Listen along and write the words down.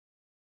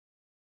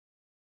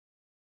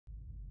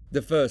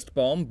The first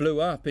bomb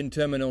blew up in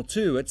Terminal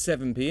 2 at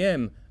 7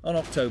 p.m. on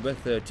October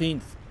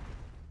 13th.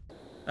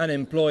 An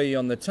employee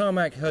on the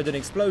tarmac heard an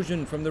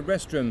explosion from the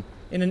restroom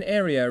in an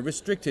area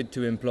restricted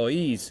to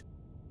employees.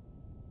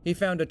 He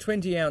found a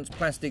 20-ounce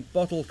plastic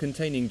bottle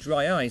containing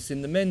dry ice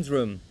in the men's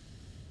room.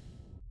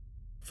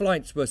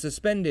 Flights were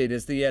suspended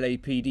as the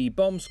LAPD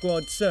bomb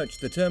squad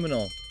searched the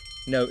terminal.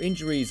 No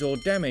injuries or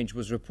damage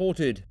was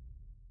reported.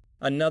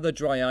 Another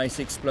dry ice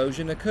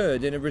explosion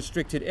occurred in a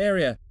restricted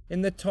area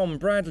in the Tom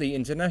Bradley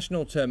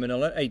International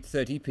Terminal at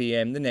 8:30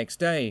 p.m. the next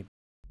day.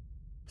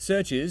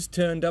 Searchers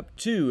turned up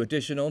 2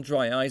 additional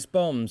dry ice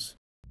bombs.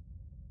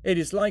 It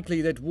is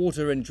likely that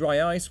water and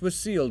dry ice were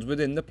sealed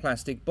within the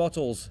plastic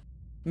bottles.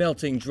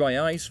 Melting dry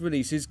ice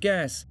releases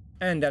gas,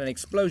 and an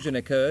explosion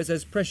occurs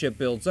as pressure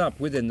builds up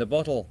within the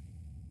bottle.